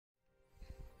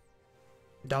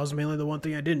That was mainly the one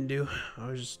thing I didn't do.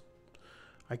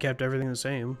 I kept everything the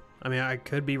same. I mean, I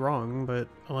could be wrong, but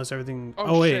unless everything. Oh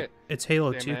Oh wait, shit! it's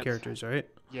Halo Damn 2 it. characters, right?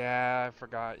 Yeah, I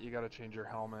forgot. You gotta change your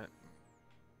helmet.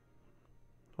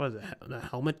 What is it? The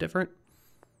helmet different?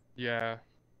 Yeah.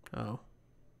 Oh.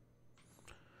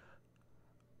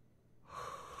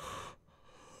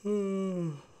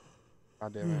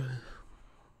 God damn it.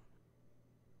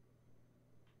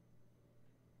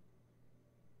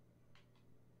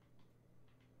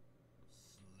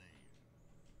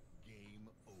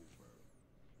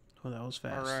 Oh, that was All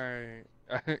fast.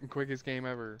 right. Quickest game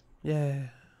ever. Yeah.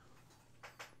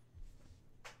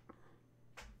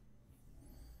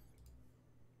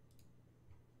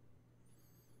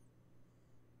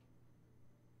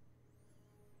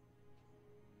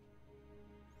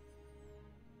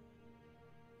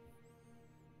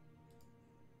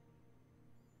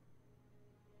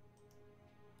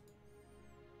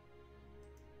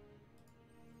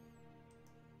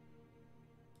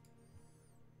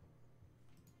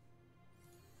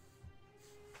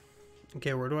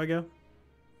 Okay, where do I go?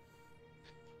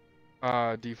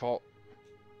 Default.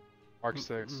 Mark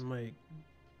 6. Like,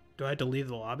 do I have to leave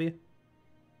the lobby?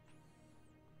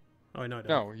 Oh, no, I don't.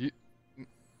 No, you.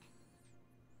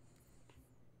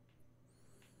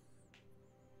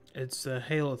 It's the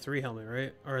Halo 3 helmet,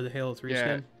 right? Or the Halo 3 Yeah,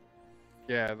 skin?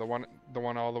 yeah. The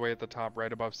one all the way at the top,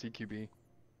 right above CQB.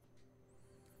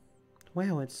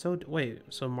 Wow, it's so. Wait,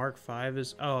 so Mark 5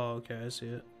 is. Oh, okay, I see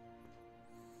it.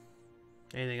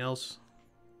 Anything else?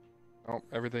 Oh,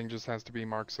 everything just has to be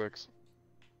Mark 6.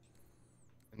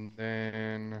 And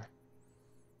then.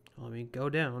 Let me go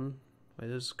down. Wait,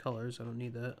 there's colors. I don't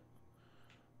need that.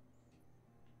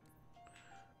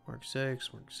 Mark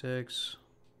 6, Mark 6.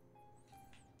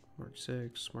 Mark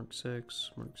 6, Mark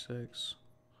 6, Mark 6.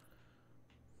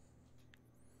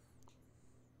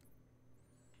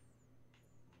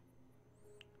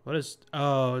 What is...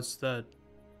 Oh, it's the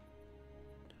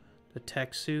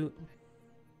tech suit.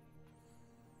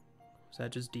 Is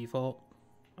that just default?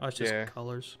 Oh, it's just Yeah.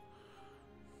 colors.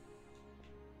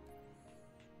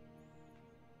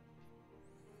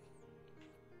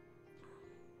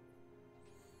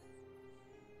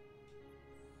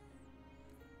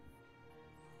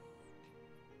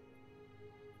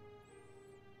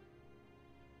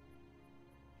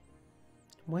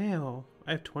 Wow,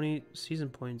 I have 20 season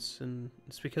points, and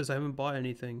it's because I haven't bought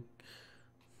anything.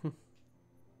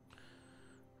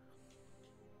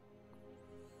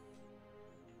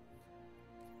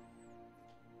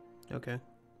 Okay.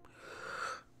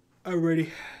 I'm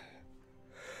ready.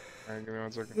 Alright, give me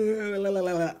 1 second.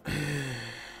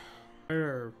 What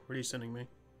are you sending me?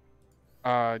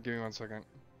 Give me 1 second.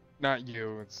 Not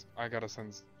you. It's I gotta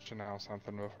send Chanel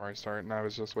something before I start, and I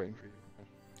was just waiting for you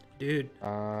Dude.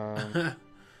 to finish.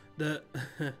 The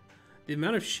the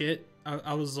amount of shit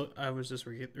I was just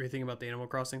rethinking about the Animal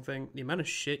Crossing thing. The amount of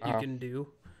shit you Uh, can do,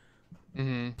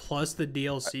 mm-hmm. plus the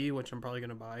DLC, which I'm probably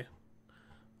gonna buy.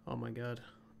 Oh my god,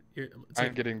 it's I'm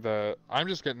like getting I'm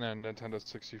just getting a Nintendo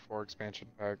 64 expansion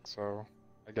pack, so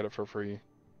I get it for free.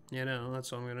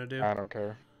 that's what I'm gonna do. I don't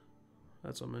care.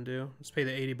 That's what I'm gonna do. Let's pay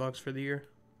the $80 for the year.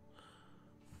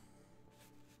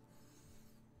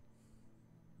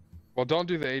 Well, don't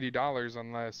do the $80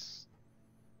 unless,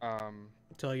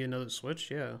 Until I get another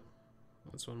Switch. Yeah,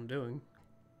 that's what I'm doing.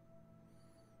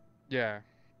 yeah.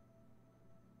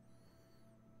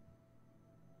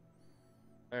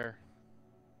 There.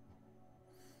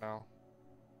 No.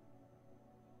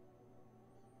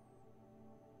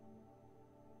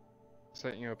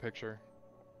 Sent you a picture.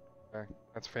 Okay,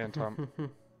 that's Phantom.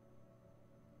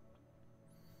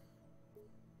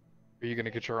 Are you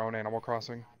gonna get your own Animal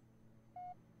Crossing?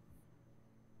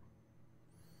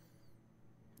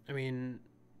 I mean,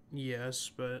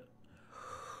 yes, but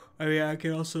I mean I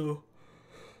can also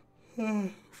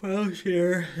file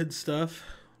share and stuff.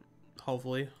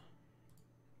 Hopefully.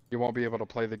 You won't be able to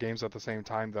play the games at the same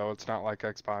time, though. It's not like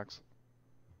Xbox.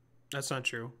 That's not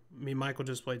true. Me and Michael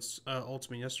just played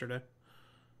Ultimate yesterday.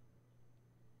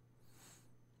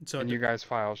 So And you guys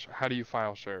file. How do you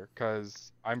file share?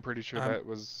 Because I'm pretty sure I'm that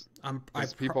was I'm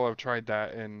because people have tried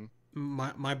that and.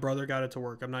 my brother got it to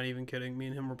work. I'm not even kidding. Me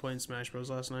and him were playing Smash Bros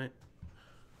last night.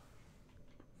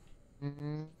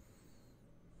 Mm-hmm.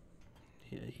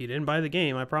 He didn't buy the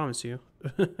game. I promise you.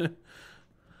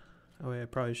 Oh wait, I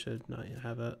probably should not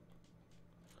have that.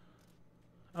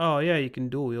 Oh yeah, you can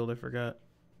dual wield. I forgot.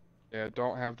 Yeah,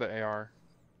 don't have the AR.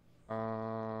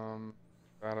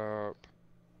 That up.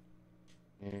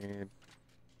 Need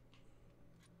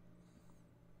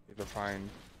to find.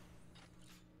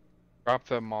 Drop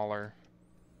the Mauler.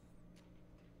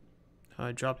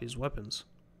 I dropped these weapons.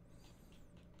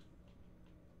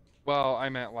 Well, I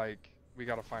meant like we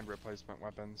gotta find replacement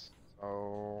weapons.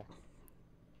 So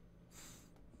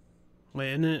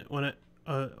Wait, isn't it when it?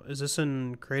 Is this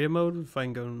in creative mode? If I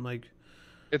can go and like,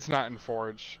 it's not in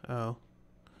Forge. oh,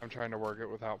 I'm trying to work it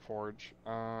without Forge.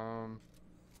 I'm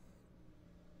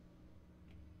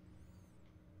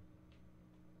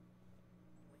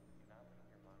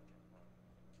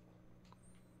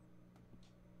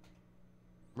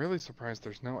really surprised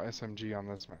there's no SMG on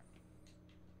this map.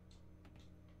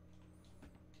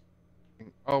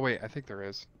 Oh wait, I think there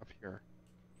is up here.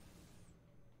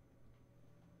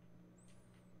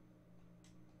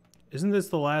 isn't this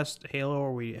the last Halo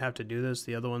where we have to do this?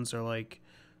 The other ones are like,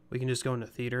 we can just go into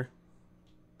theater.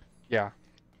 Yeah,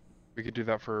 we could do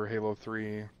that for Halo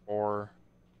 3 or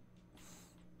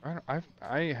I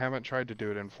haven't tried to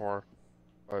do it in 4,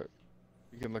 but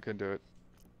you can look into it.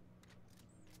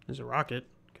 There's a rocket.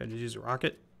 Can I just use a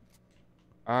rocket?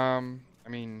 I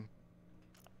mean,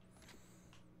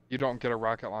 you don't get a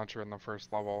rocket launcher in the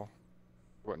first level.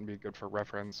 Wouldn't be good for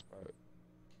reference, but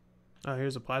Oh,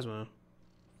 here's a plasma.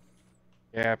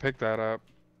 yeah, pick that up.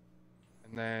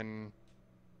 And then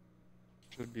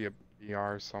should be a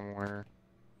BR somewhere.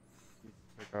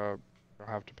 Pick up. You'll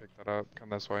have to pick that up. Come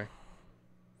this way.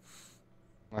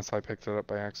 Unless I picked it up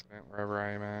by accident wherever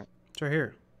I am at. It's right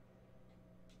here.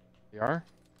 BR?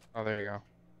 Oh, there you go.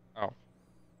 Oh.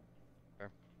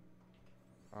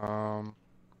 Okay.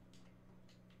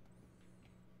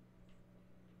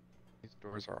 These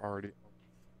doors are already open.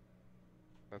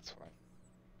 That's fine.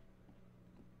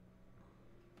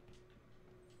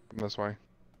 Come this way.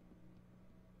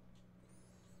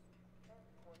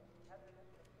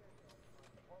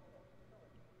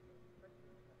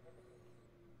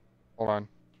 Hold on.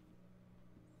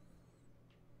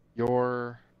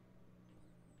 Your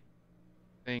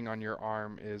thing on your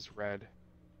arm is red.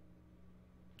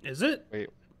 Is it? Wait.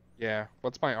 Yeah.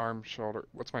 What's my shoulder?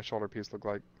 What's my shoulder piece look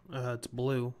like? It's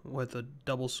blue with a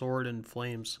double sword and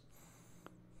flames.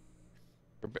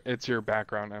 It's your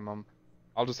background emblem.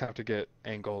 I'll just have to get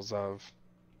angles of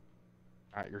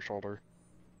at your shoulder.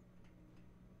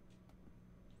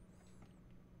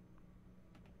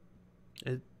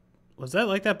 It was that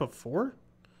like that before?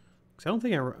 Cause I don't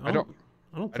think I don't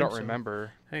think so.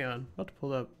 remember. Hang on, I'll have to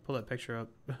pull that picture up.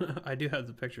 I do have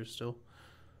the picture still.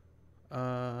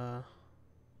 Oh,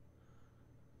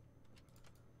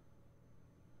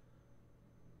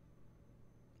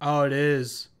 it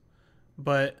is.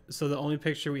 But so the only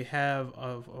picture we have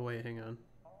of wait, hang on.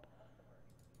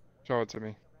 Show it to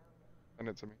me. Send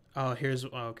it to me. Oh, here's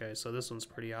okay. So this one's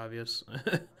pretty obvious.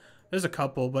 There's a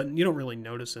couple, but you don't really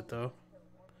notice it though.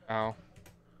 Oh.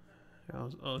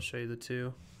 I'll show you the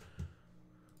two.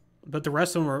 But the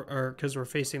rest of them are because we're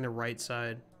facing the right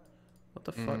side. What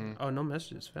the fuck? Oh, no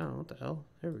messages found. What the hell?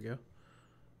 There we go.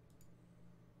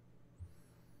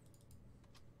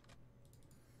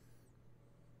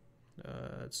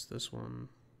 It's this one.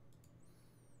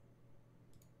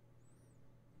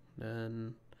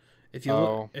 Then, if you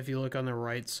look on the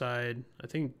right side, I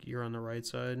think you're on the right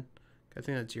side. I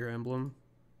think that's your emblem.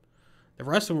 The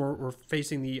rest of them were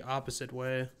facing the opposite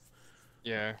way.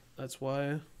 Yeah. That's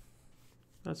why.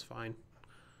 That's fine.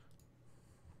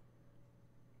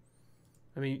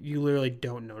 I mean, you literally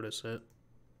don't notice it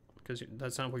because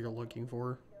that's not what you're looking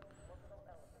for.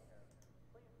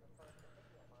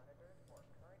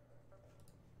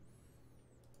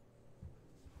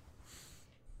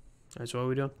 Alright, so what are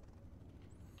we doing?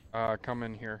 Come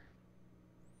in here.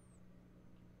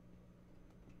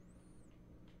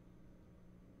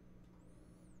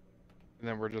 And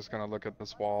then we're just gonna look at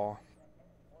this wall.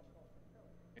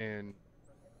 And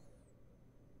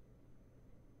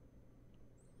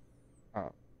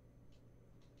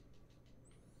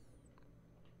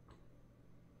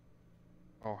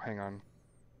oh, hang on.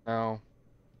 No.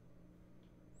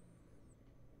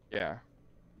 Yeah.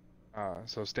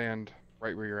 So stand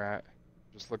right where you're at.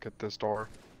 Just look at this door.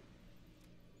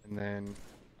 And then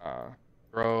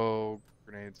throw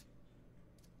grenades.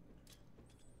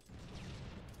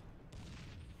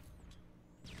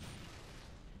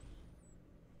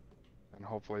 And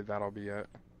hopefully that'll be it.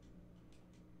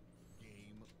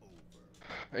 Game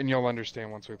over. And you'll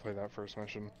understand once we play that first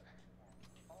mission.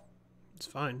 It's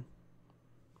fine.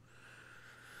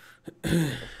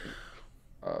 The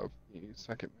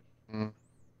second mission.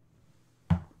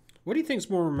 What do you think's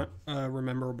more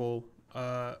rememberable,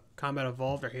 Combat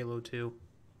Evolved or Halo 2?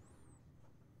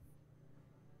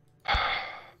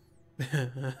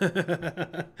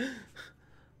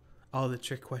 All the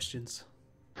trick questions.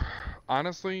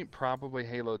 Honestly, probably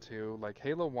Halo 2. Like,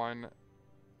 Halo 1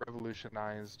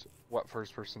 revolutionized what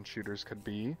first-person shooters could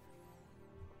be.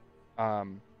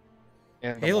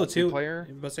 and the Halo 2.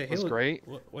 multiplayer Let's say was Halo. great.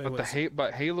 Wait, But what's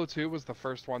but Halo 2 was the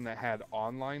first one that had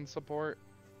online support,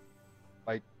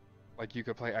 like you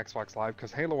could play Xbox Live,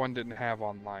 because Halo 1 didn't have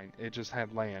online. It just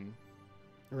had LAN.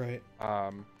 right?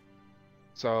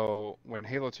 So when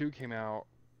Halo 2 came out,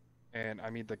 and I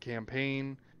mean the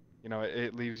campaign, you know,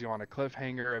 it leaves you on a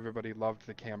cliffhanger. Everybody loved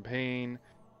the campaign.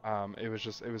 It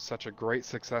was such a great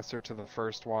successor to the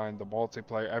first one. The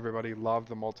multiplayer, everybody loved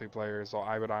the multiplayer. So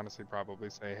I would honestly probably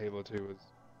say Halo 2 is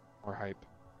more hype.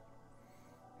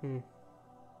 Hmm.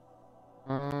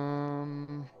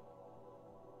 Um,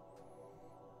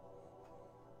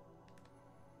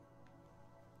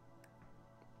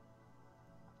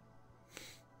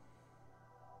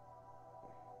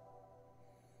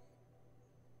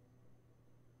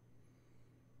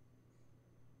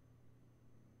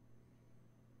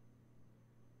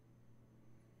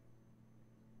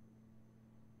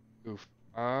 oof.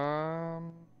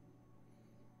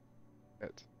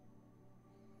 It.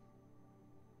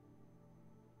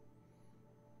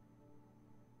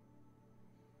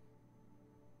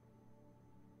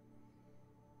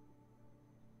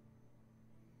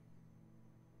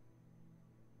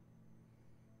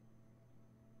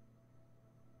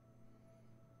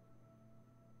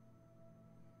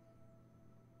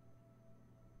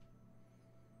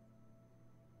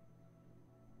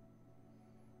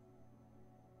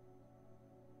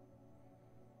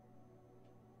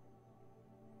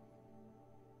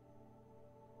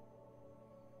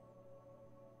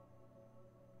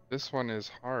 This one is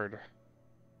hard.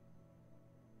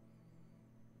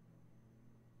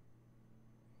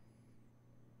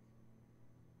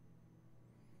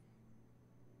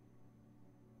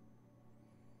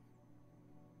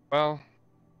 Well,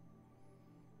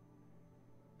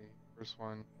 the first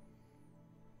one.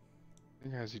 I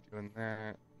think has you doing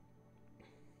that.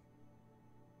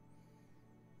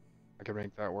 I can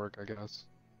make that work, I guess.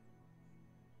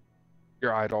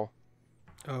 You're idle.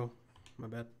 Oh, my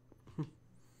bad.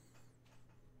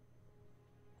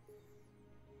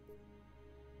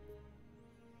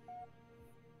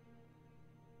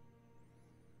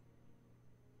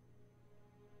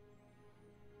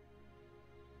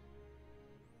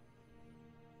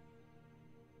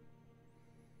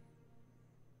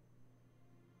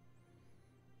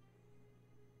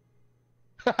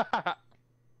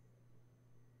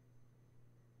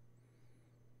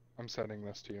 I'm sending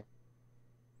this to you.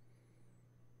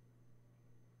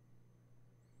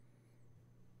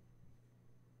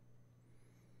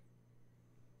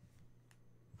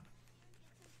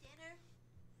 Dinner?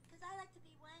 Because I like to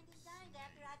be wined and dined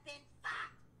after I've been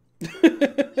fucked.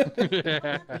 Come up here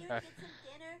and get some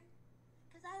dinner?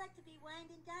 Because I like to be wined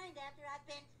and dined after I've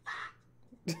been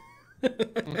fucked.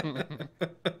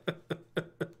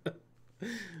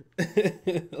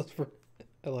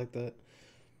 I like that.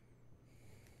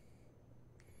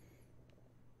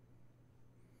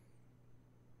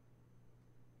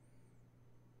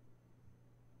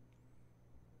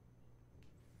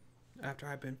 After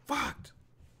I've been fucked.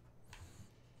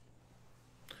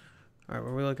 All right,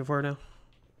 what are we looking for now?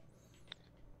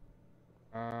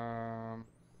 I'm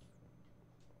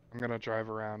gonna drive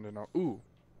around and ooh.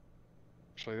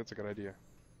 Actually, that's a good idea.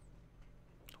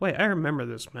 Wait, I remember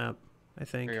this map. I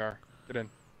think. Here you are. Get in.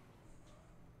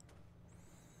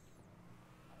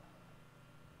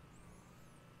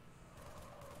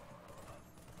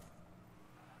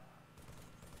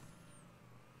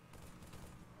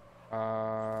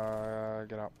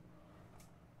 Get out.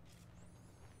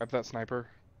 Grab that sniper.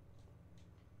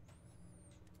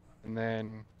 And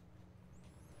then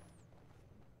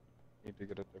need to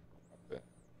get a different outfit.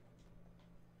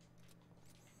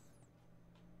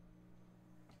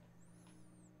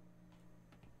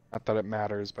 Not that it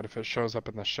matters, but if it shows up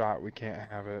in the shot, we can't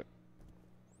have it.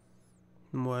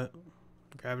 What?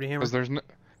 Gravity hammer? Because there's an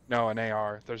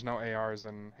AR. There's no ARs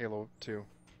in Halo 2.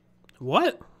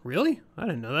 What? Really? I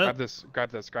didn't know that.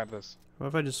 Grab this. What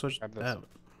if I just switch Grab this. that?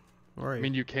 Where are I you?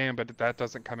 mean, you can, but that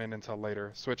doesn't come in until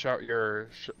later. Switch out your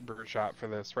brute shot for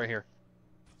this, right here.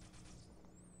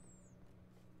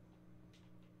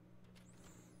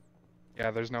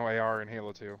 Yeah, there's no AR in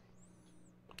Halo 2.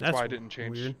 That's why I didn't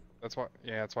change. Weird. That's why.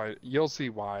 Yeah, that's why. You'll see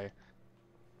why.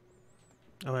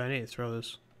 Oh, wait, I need to throw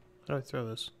this. How do I throw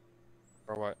this?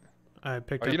 Or what? I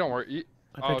picked Oh, up. you don't worry.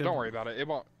 I Don't worry about it. It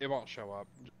won't show up.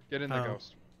 Get in the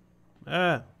ghost.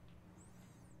 Ah.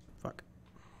 Fuck.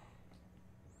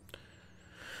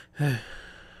 All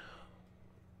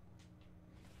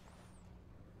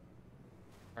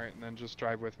right, and then just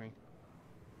drive with me.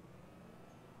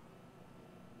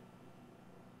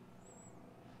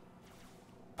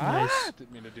 Nice. Ah,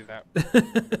 didn't mean to do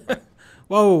that.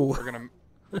 Whoa.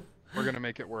 We're gonna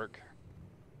make it work.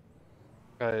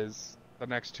 because the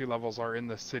next 2 levels are in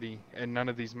the city, and none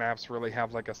of these maps really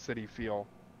have like a city feel.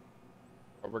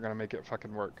 But we're gonna make it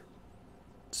fucking work.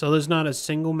 So there's not a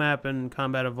single map in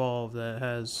Combat Evolved that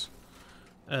has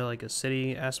like a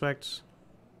city aspect.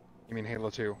 You mean Halo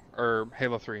 2 or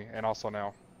Halo 3, and also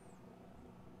now.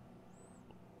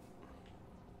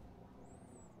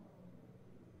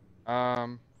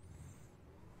 To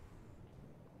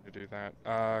do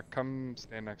that, come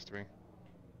stand next to me.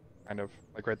 Kind of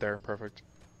like right there, perfect.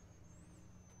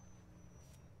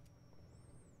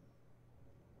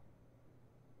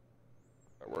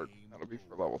 That worked. That'll be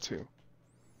for level 2.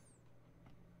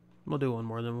 We'll do one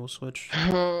more, then we'll switch.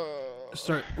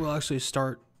 We'll actually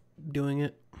start doing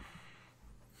it.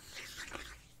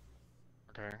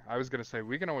 Okay, I was gonna say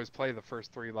we can always play the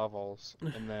first 3 levels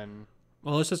and then.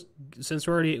 Well, let's just, since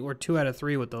we're 2 out of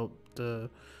 3 with the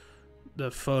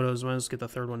photos, let's get the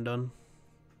third one done.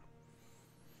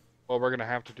 Well, we're gonna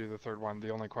have to do the third one.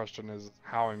 The only question is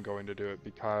how I'm going to do it,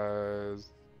 because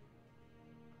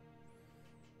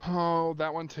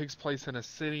that one takes place in a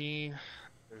city.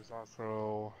 There's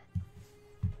also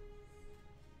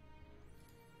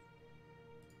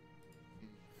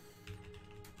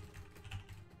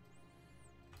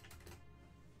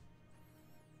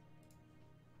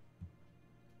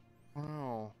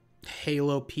oh.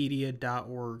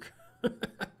 Halopedia.org. In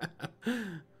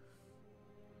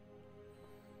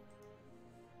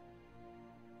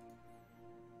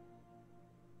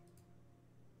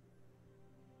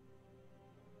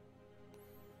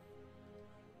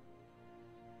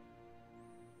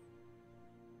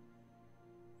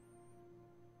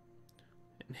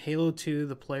Halo 2,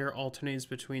 the player alternates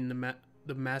between the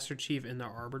Master Chief and the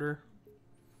Arbiter.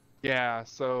 Yeah,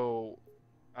 so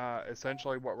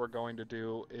essentially what we're going to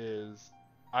do is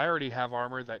I already have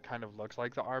armor that kind of looks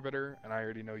like the Arbiter, and I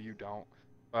already know you don't.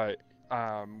 But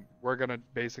we're gonna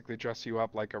basically dress you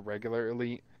up like a regular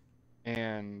elite,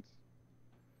 and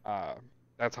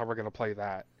that's how we're gonna play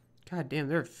that. God damn,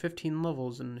 there are 15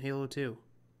 levels in Halo 2.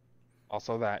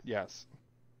 Also that, yes.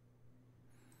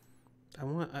 I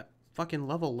want a fucking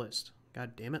level list.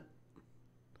 God damn it.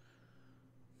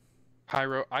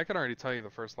 Cairo, I can already tell you the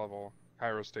first level,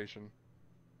 Cairo Station.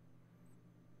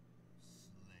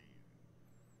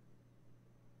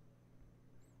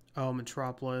 Oh,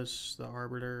 Metropolis, the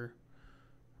Arbiter.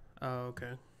 Oh,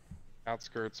 okay.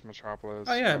 Outskirts, Metropolis.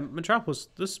 Oh yeah, Metropolis.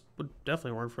 This would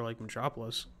definitely work for like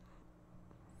Metropolis.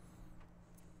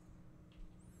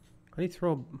 How do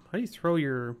you throw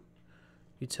your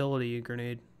utility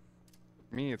grenade?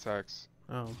 Me, it's X.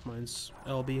 Oh, mine's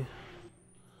LB.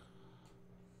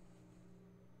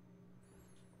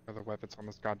 Other weapons on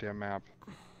this goddamn map.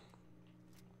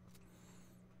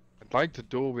 I'd like to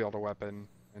dual wield a weapon,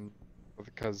 and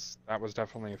because that was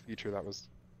definitely a feature that was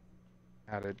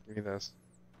added. Give me this.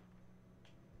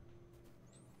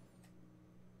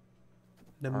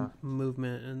 The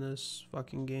movement in this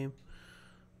fucking game.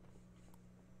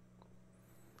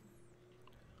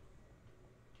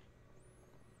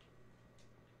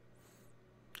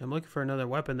 I'm looking for another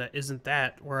weapon that isn't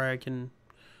that, where I'm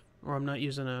not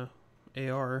using a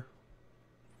AR.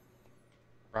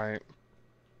 Right.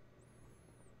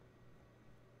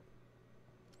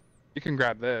 You can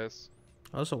grab this.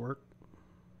 Oh, this'll work.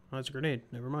 Oh, it's a grenade.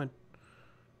 Never mind.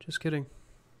 Just kidding.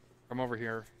 Come over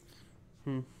here.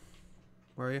 Where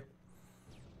are you?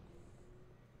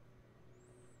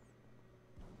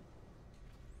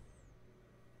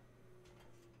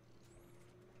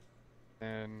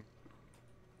 And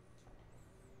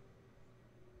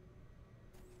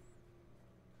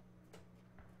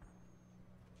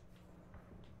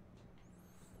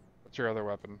what's your other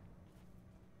weapon?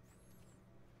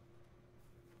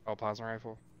 Oh, plasma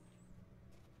rifle.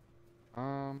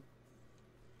 Let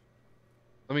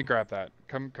me grab that.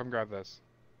 Come grab this.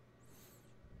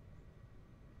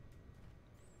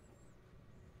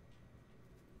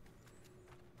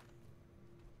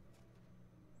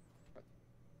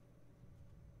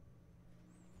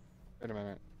 Wait a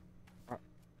minute.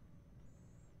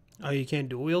 Oh, you can't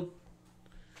dual wield?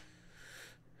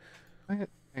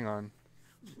 Hang on.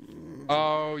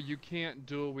 Oh, you can't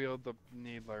dual wield the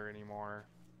needler anymore.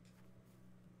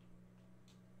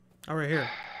 Oh, right here.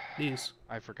 These.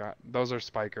 I forgot. Those are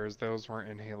spikers. Those weren't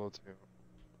in Halo 2.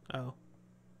 Oh.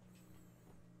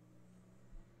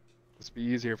 This would be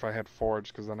easier if I had Forge,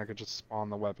 because then I could just spawn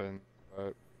the weapon,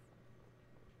 but...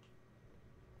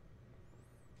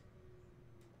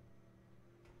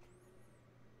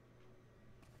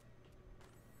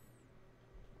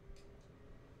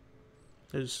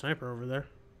 There's a sniper over there.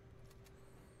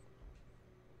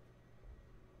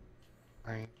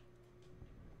 Right.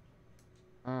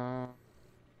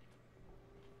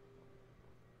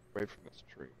 Away from this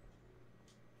tree.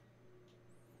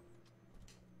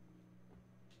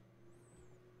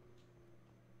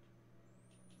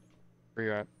 Where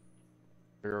you at?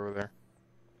 You're over there.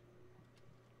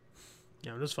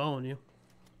 Yeah, I'm just following you.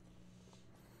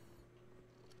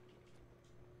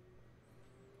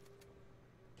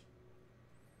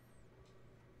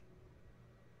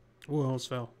 Ooh, almost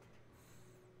fell.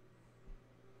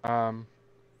 Hang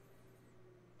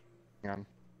on.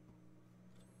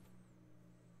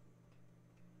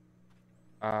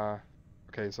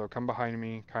 Okay, so come behind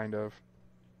me, kind of.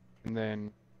 And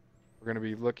then we're gonna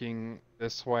be looking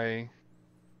this way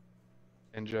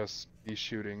and just be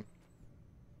shooting.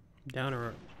 Down or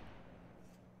up?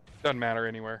 Doesn't matter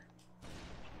anywhere.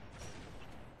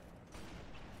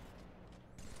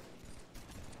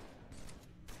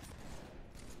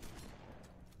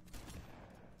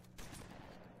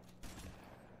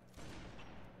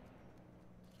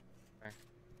 Okay.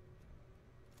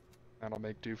 That'll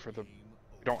make do for the...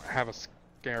 We don't have a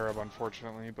scarab,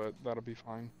 unfortunately, but that'll be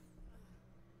fine.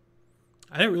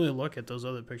 I didn't really look at those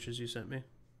other pictures you sent me.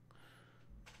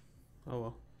 Oh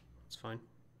well, it's fine.